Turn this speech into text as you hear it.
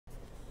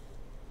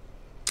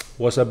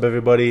What's up,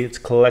 everybody? It's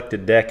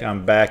Collected Deck.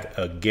 I'm back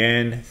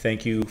again.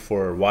 Thank you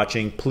for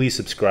watching. Please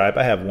subscribe.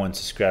 I have one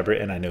subscriber,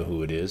 and I know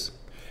who it is.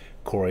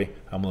 Corey,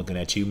 I'm looking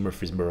at you,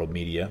 Murfreesboro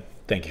Media.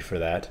 Thank you for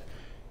that.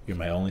 You're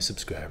my only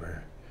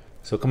subscriber.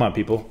 So come on,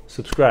 people.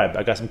 Subscribe.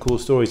 I got some cool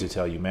stories to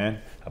tell you, man,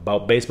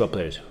 about baseball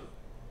players.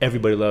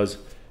 Everybody loves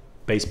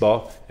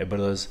baseball.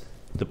 Everybody loves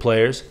the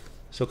players.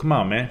 So come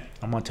on, man.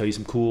 I'm going to tell you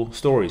some cool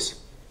stories.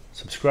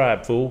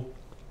 Subscribe, fool.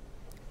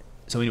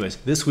 So anyways,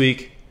 this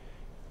week,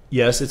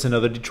 yes, it's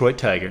another Detroit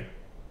Tiger,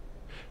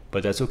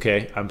 but that's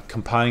okay. I'm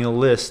compiling a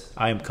list.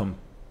 I am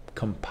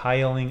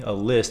compiling a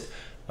list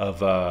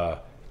of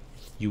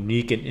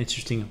unique and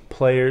interesting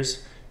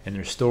players and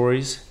their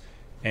stories.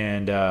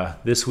 And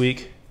this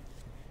week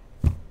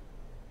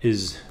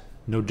is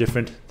no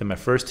different than my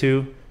first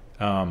two.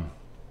 Well,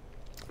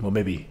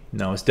 maybe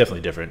no, it's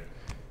definitely different.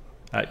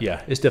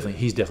 Yeah, he's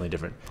definitely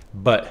different.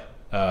 But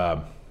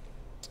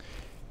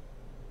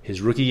his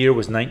rookie year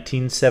was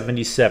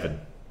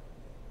 1977.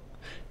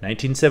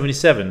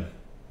 1977,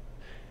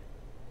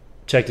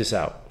 check this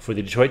out. For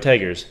the Detroit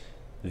Tigers,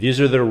 these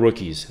are their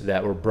rookies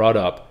that were brought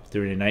up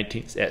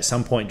at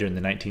some point during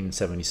the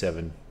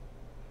 1977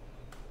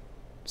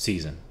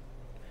 season.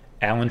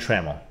 Alan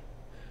Trammell,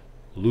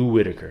 Lou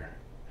Whitaker,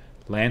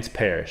 Lance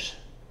Parrish,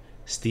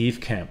 Steve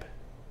Kemp,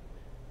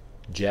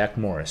 Jack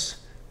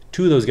Morris.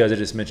 Two of those guys I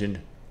just mentioned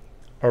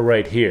are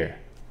right here.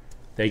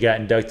 They got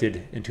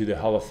inducted into the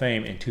Hall of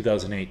Fame in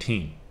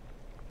 2018.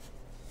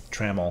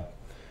 Trammell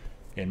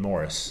and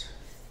Morris.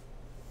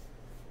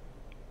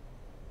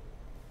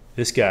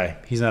 This guy,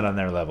 he's not on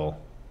their level,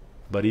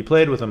 but he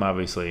played with them,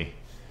 obviously.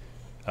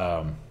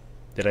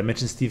 Did I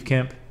mention Steve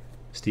Kemp?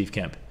 Steve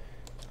Kemp.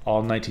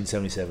 All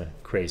 1977.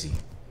 Crazy.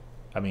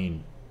 I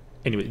mean,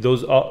 anyway,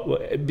 those all,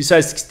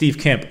 besides Steve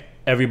Kemp,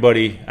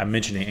 everybody I'm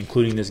mentioning,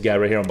 including this guy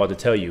right here I'm about to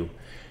tell you,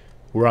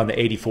 were on the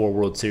 84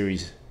 World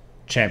Series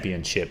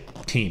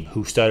championship team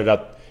who started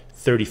out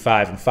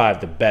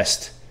 35-5, the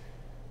best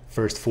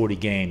first 40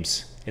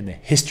 games in the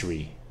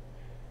history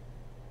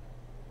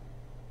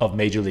of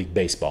Major League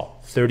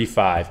Baseball.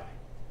 35-5.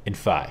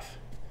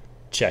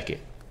 Check it.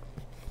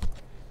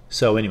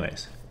 So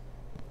anyways,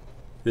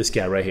 this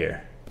guy right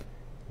here,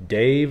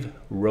 Dave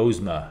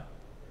Rozema.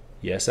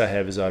 Yes, I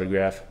have his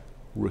autograph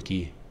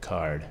rookie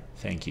card.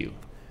 Thank you.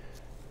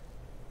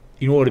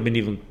 You know what would have been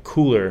even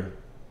cooler?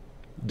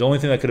 The only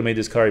thing that could have made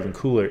this card even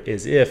cooler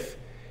is if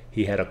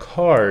he had a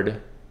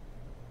card.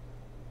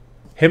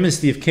 Him and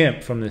Steve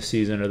Kemp from this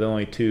season are the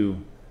only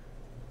two,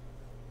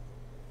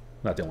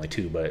 not the only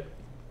two, but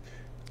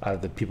out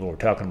of the people we're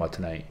talking about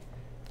tonight,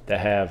 that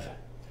have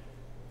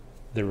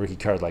the rookie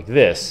card like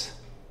this,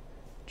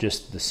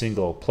 just the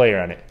single player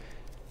on it.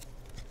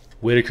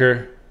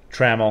 Whitaker,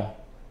 Trammell,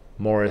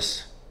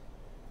 Morris,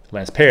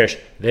 Lance Parrish,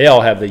 they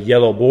all have the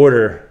yellow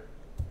border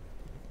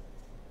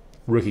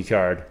rookie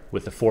card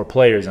with the 4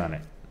 players on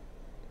it,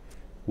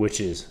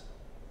 which is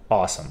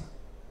awesome.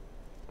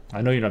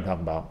 I know you know what I'm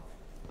talking about.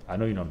 I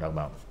know you know what I'm talking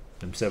about.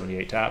 Them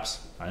 78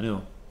 tops. I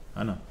know.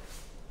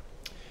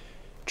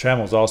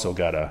 Trammell's also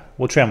got a,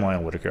 well, Trammell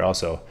and Whitaker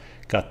also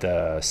got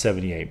the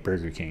 78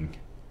 Burger King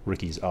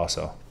rookies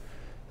also.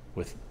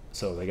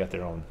 So they got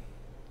their own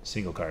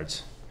single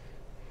cards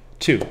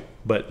too.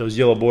 But those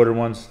yellow border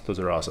ones, those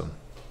are awesome.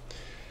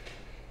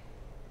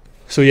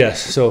 So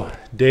yes, so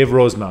Dave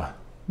Rozema.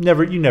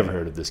 You never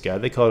heard of this guy.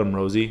 They called him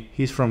Rosie.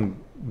 He's from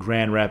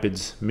Grand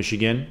Rapids,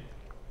 Michigan.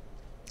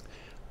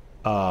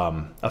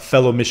 A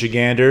fellow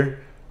Michigander,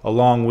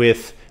 along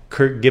with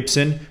Kirk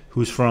Gibson,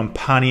 who's from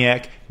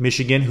Pontiac,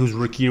 Michigan, whose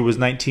rookie year was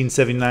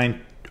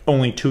 1979,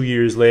 only 2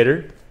 years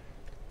later.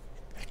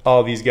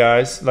 All these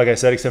guys, like I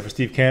said, except for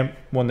Steve Kemp,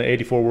 won the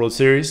 84 World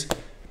Series.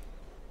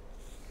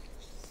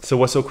 So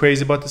what's so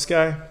crazy about this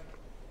guy?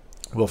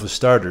 Well, for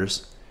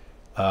starters,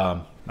 I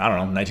don't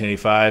know,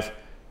 1985,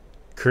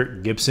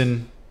 Kirk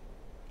Gibson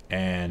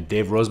and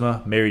Dave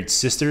Rozema married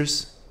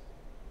sisters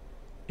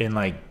in,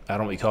 like, I don't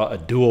know what you call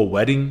it, a dual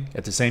wedding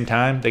at the same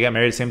time. They got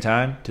married at the same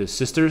time to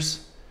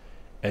sisters.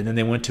 And then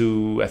they went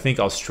to, I think,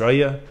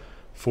 Australia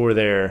for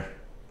their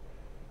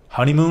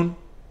honeymoon.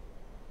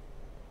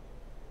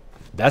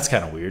 That's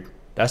kind of weird.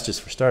 That's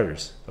just for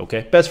starters.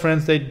 Okay, best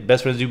friends do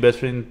best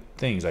friend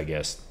things, I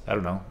guess. I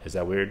don't know. Is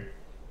that weird?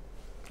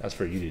 That's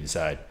for you to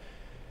decide.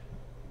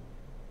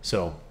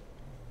 So,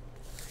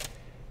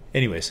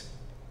 anyways,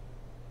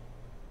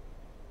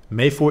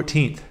 May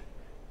 14th,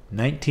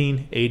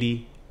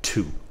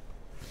 1982.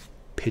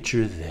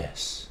 Picture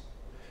this.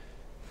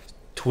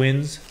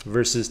 Twins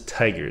versus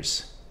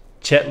Tigers.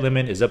 Chet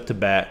Lemon is up to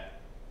bat.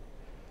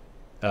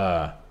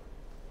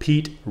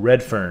 Pete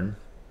Redfern,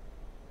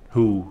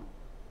 who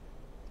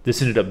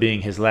this ended up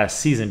being his last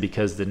season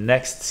because the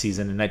next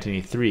season in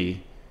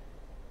 1983,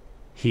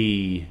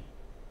 he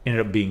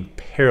ended up being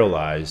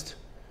paralyzed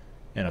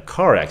in a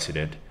car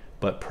accident.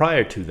 But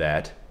prior to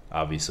that,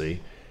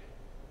 obviously,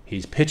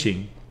 he's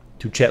pitching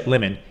to Chet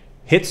Lemon,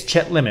 hits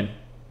Chet Lemon,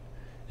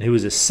 and he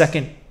was the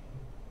second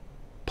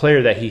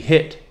player that he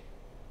hit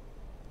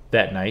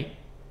that night.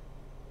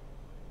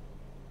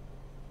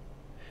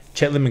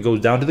 Chet Lemon goes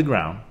down to the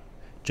ground,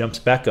 jumps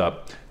back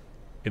up,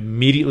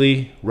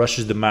 immediately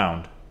rushes the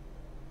mound,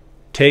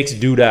 takes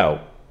dude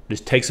out,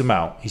 just takes him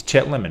out. He's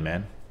Chet Lemon,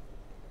 man.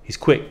 He's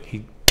quick.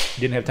 He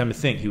didn't have time to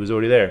think. He was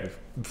already there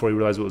before he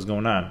realized what was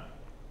going on.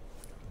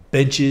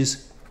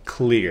 Benches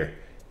clear.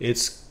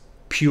 It's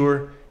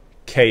pure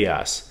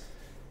chaos.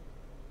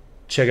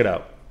 Check it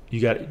out.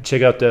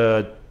 Check out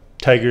the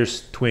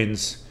Tigers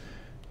Twins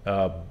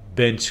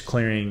bench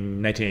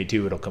clearing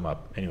 1982. It'll come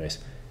up. Anyways,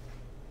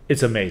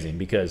 it's amazing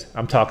because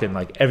I'm talking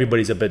like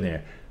everybody's up in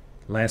there.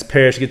 Lance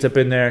Parrish gets up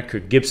in there.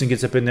 Kirk Gibson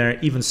gets up in there.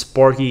 Even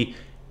Sparky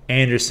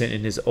Anderson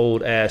in his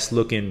old ass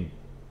looking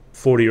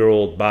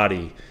 40-year-old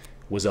body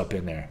was up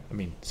in there. I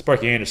mean,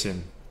 Sparky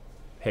Anderson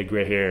had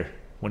gray hair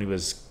when he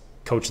was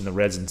coaching the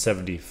Reds in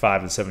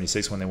 75 and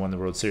 76 when they won the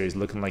World Series,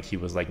 looking like he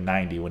was like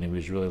 90 when he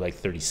was really like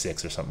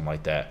 36 or something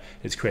like that.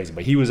 It's crazy.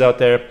 But he was out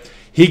there.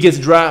 He gets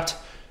dropped.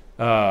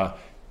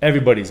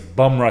 Everybody's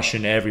bum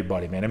rushing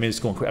everybody, man. I mean, it's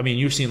going crazy. I mean,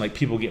 you're seeing like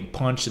people getting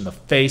punched in the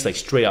face, like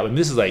straight up. I mean,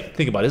 this is like,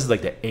 think about it, this is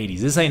like the 80s.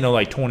 This ain't no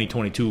like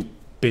 2022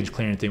 bench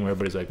clearing thing where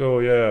everybody's like, oh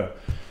yeah,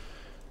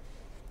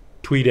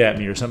 tweet at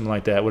me or something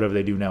like that, whatever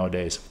they do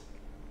nowadays.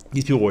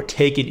 These people were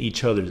taking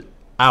each other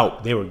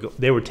out. They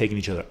were taking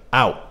each other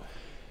out.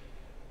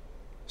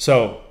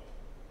 So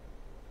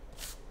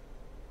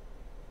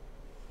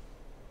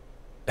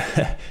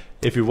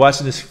if you're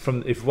watching this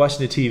if you're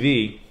watching the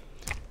TV,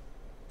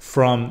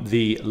 from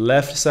the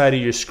left side of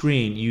your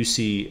screen, you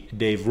see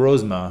Dave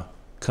Rozema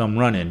come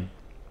running,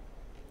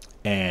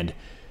 and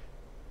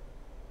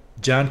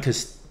John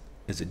Castino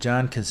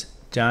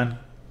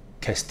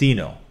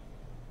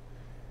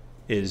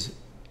is,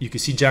 you can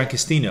see John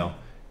Castino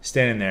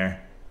standing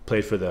there,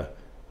 played for the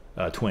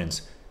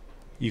Twins.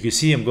 You can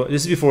see him go.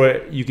 This is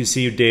before you can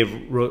see Dave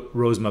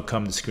Rozema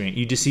come to the screen.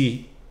 You just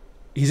see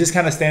he's just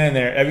kind of standing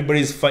there.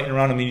 Everybody's fighting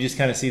around him, and you just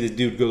kind of see this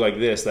dude go like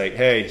this, like,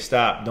 "Hey,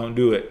 stop! Don't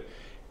do it."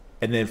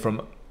 And then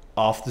from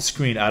off the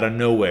screen, out of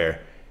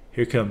nowhere,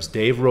 here comes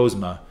Dave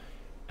Rozema,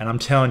 and I'm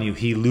telling you,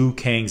 he Liu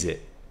Kangs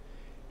it.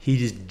 He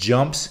just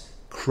jumps,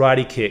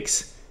 karate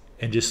kicks,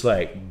 and just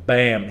like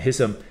bam,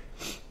 hits him,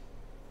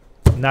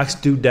 knocks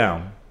dude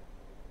down.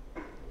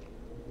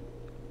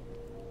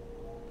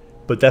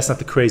 But that's not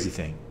the crazy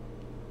thing.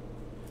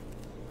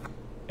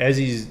 As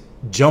he's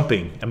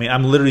jumping, I mean,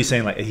 I'm literally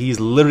saying like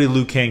he's literally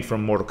Liu Kang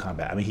from Mortal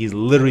Kombat. I mean, he's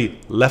literally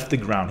left the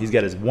ground. He's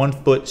got his one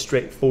foot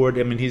straight forward.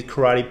 I mean, he's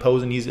karate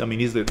posing. He's the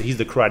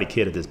Karate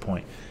Kid at this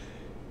point.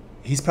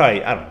 He's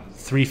probably, I don't know,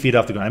 3 feet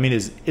off the ground. I mean,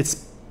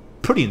 it's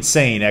pretty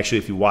insane actually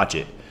if you watch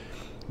it.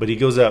 But he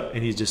goes up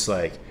and he's just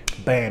like,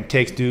 bam,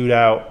 takes dude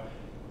out.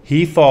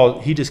 He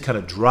falls. He just kind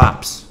of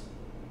drops.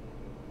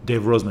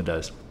 Dave Rozema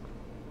does.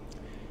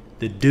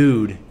 The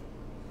dude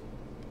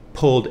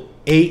pulled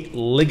 8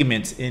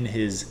 ligaments in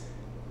his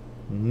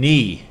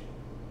knee.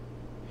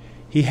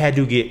 He had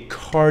to get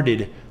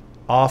carted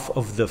off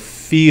of the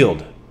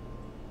field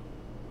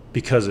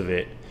because of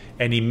it,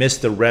 and he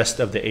missed the rest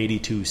of the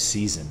 82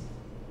 season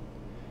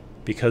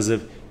because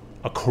of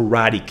a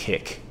karate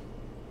kick.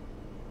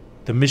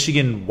 The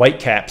Michigan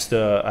Whitecaps,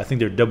 I think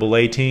they're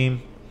AA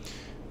team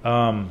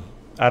out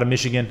of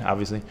Michigan,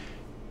 obviously,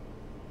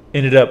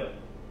 ended up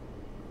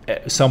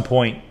at some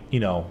point, you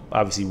know,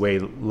 obviously way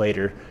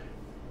later,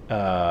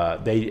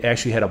 they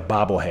actually had a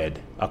bobblehead,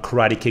 a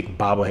karate kick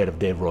bobblehead of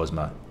Dave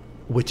Rozema,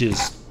 which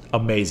is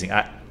amazing.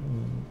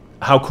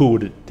 How cool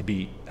would it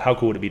be? How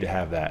cool would it be to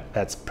have that?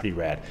 That's pretty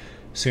rad.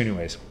 So,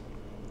 anyways,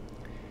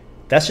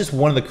 that's just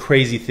one of the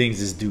crazy things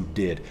this dude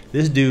did.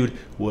 This dude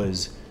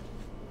was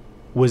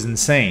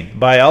insane.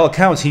 By all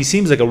accounts, he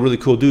seems like a really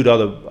cool dude.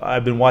 Although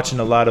I've been watching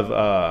a lot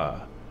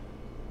of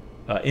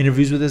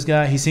interviews with this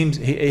guy.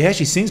 He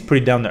actually seems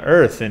pretty down to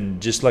earth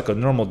and just like a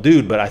normal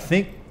dude. But I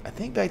think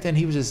back then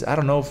he was just, I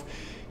don't know if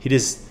he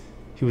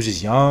was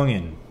just young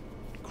and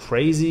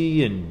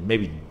crazy and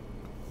maybe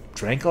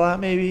drank a lot,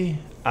 maybe.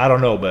 I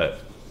don't know, but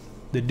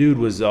the dude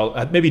was all,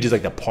 maybe just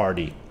like the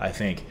party, I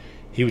think.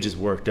 He was just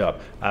worked up.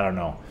 I don't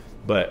know.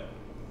 But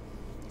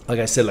like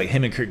I said, like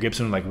him and Kirk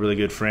Gibson were like really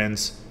good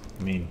friends.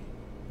 I mean,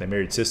 they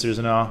married sisters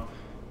and all.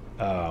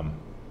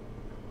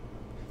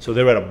 So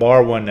they were at a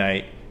bar one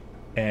night,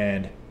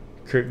 and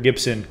Kirk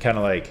Gibson kind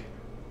of like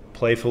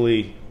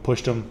playfully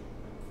pushed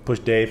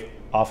Dave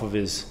off of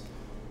his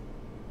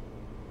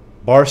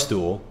bar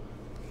stool,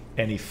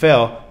 and he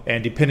fell.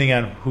 And depending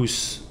on who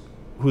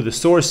the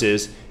source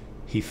is,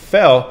 he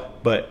fell.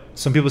 But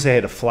some people say he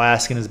had a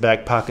flask in his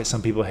back pocket.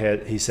 Some people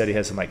he said he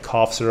had some like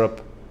cough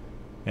syrup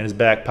in his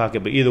back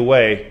pocket. But either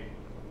way,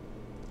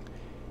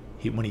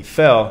 when he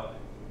fell,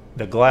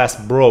 the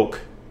glass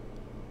broke,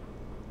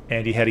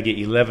 and he had to get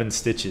 11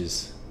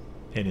 stitches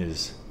in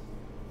his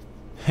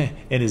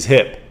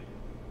hip.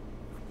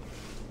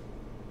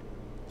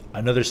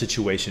 Another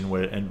situation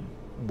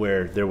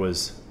where there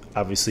was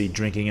obviously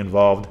drinking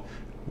involved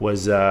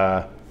was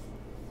had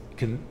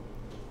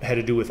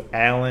to do with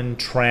Alan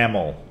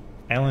Trammell.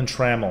 Alan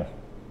Trammell,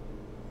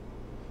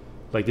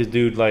 like this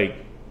dude, like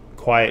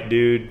quiet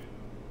dude,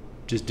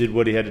 just did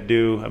what he had to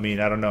do. I mean,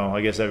 I don't know.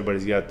 I guess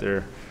everybody's got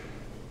their,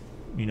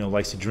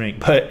 likes to drink.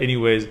 But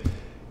anyways,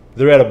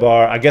 they're at a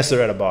bar. I guess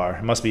they're at a bar.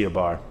 It must be a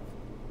bar.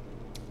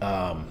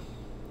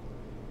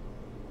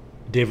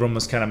 Dave Roman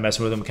was kind of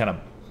messing with him, kind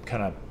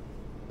of,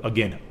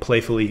 again,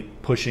 playfully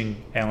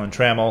pushing Alan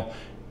Trammell.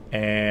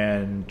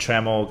 And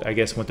Trammell, I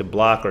guess, went to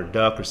block or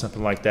duck or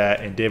something like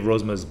that. And Dave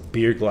Rozema's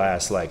beer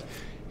glass, like,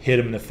 hit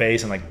him in the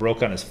face and, like,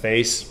 broke on his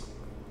face.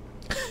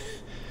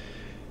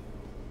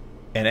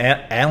 And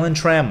Alan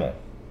Trammell,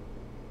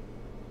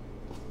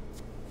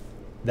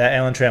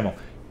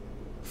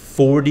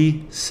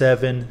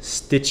 47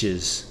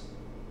 stitches,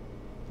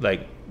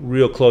 like,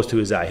 real close to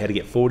his eye. He had to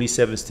get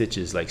 47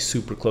 stitches, like,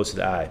 super close to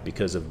the eye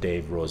because of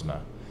Dave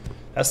Rozema.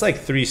 That's like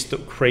 3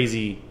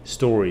 crazy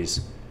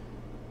stories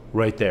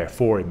right there.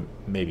 4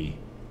 maybe.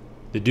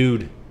 The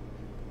dude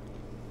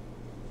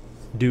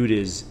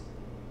is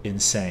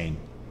insane.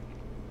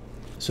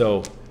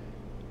 So,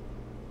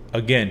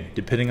 again,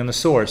 depending on the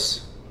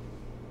source,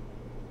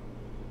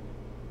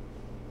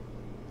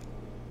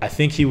 I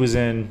think he was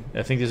in.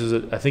 I think it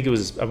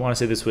was. I want to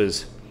say this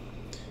was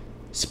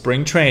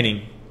spring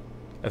training.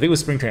 I think it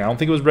was spring training. I don't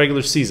think it was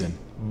regular season,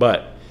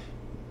 but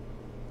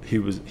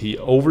he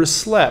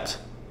overslept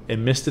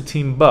and missed the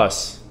team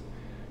bus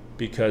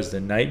because the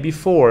night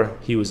before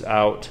he was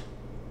out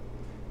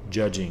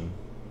judging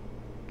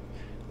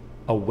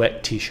a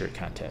wet T-shirt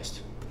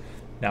contest.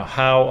 Now,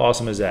 how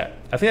awesome is that?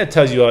 I think that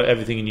tells you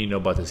everything you need to know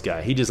about this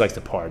guy. He just likes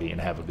to party and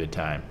have a good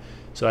time.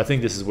 So I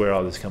think this is where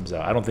all this comes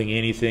out. I don't think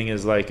anything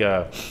is like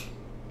a,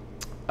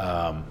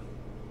 I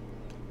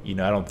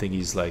don't think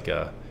he's like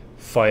a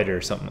fighter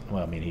or something.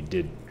 Well, I mean, he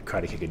did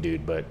karate kick a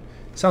dude, but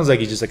it sounds like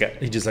he just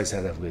likes to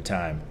have a good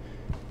time.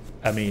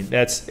 I mean,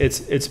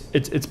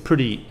 it's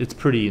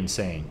pretty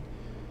insane.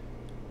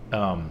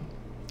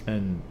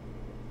 And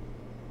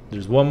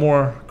there's one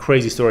more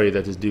crazy story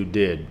that this dude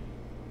did.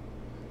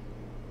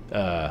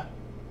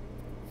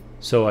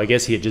 So I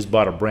guess he had just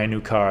bought a brand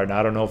new car, and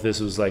I don't know if this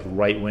was like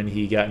right when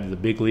he got into the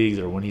big leagues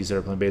or when he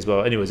started playing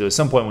baseball. Anyways, it was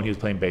some point when he was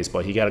playing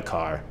baseball. He got a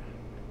car.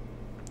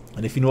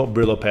 And if you know what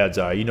Brillo pads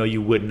are, you know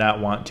you would not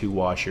want to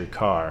wash your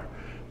car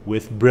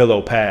with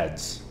Brillo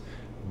pads.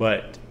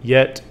 But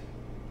yet,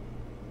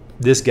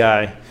 this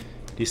guy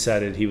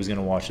decided he was going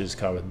to wash his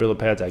car with Brillo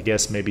pads. I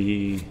guess maybe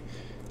he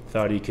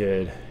thought he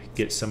could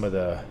get some of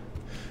the,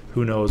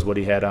 who knows what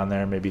he had on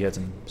there. Maybe he had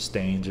some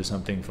stains or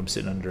something from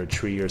sitting under a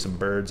tree or some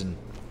birds and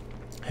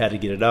had to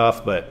get it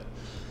off. But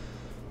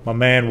my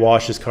man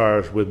washed his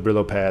car with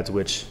Brillo pads,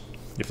 which,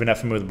 if you're not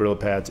familiar with Brillo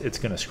pads, it's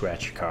going to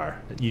scratch your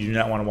car. You do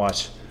not want to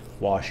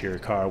wash your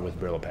car with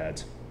Brillo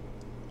pads.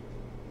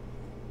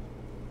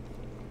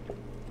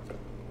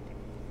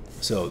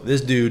 So this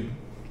dude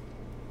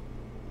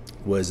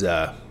was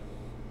a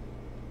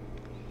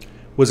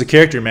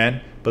character,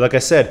 man. But like I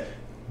said,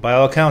 by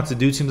all accounts, the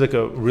dude seems like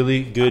a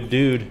really good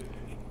dude,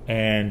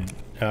 and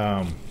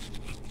I'm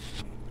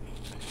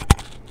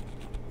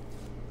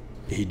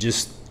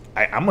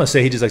gonna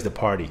say he just likes to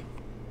party.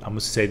 I'm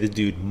gonna say this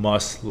dude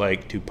must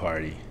like to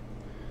party.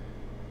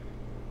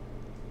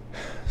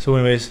 So,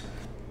 anyways,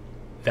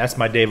 that's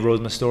my Dave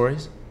Rozema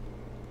stories.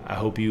 I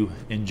hope you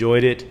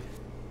enjoyed it.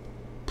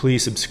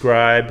 Please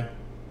subscribe,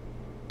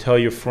 tell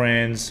your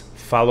friends,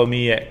 follow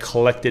me at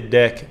Collected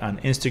Deck on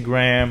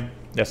Instagram.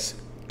 That's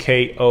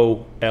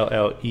KOLLECTAH,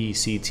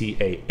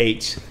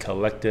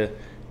 Collected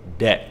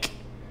Deck.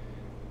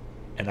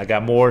 And I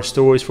got more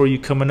stories for you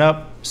coming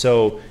up.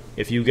 So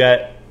if you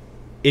got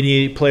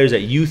any players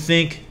that you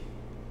think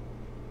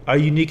are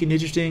unique and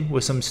interesting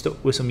with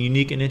some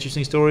unique and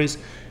interesting stories,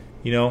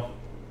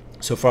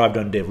 so far I've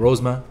done Dave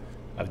Rozema,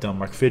 I've done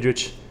Mark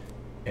Fidrich,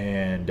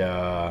 and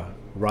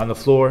Ron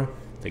LaFleur,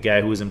 the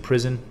guy who was in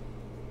prison.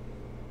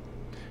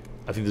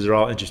 I think these are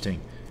all interesting.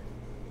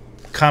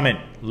 Comment,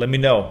 let me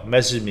know,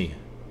 message me,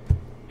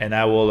 and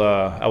I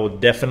will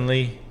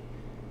definitely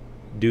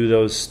do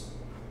those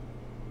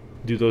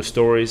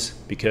stories,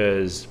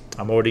 because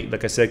I'm already,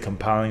 like I said,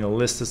 compiling a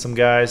list of some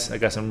guys. I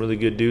got some really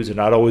good dudes. They're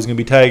not always going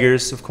to be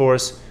Tigers, of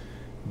course,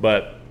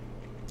 but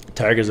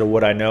Tigers are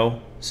what I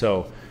know,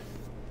 so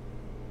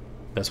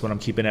that's what I'm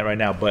keeping at right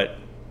now. But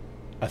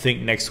I think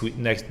the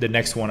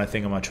next one, I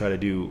think I'm going to try to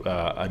do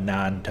a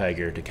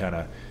non-Tiger to kind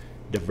of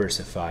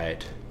diversify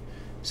it.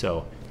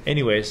 So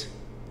anyways,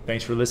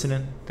 thanks for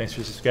listening. Thanks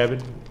for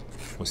subscribing.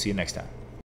 We'll see you next time.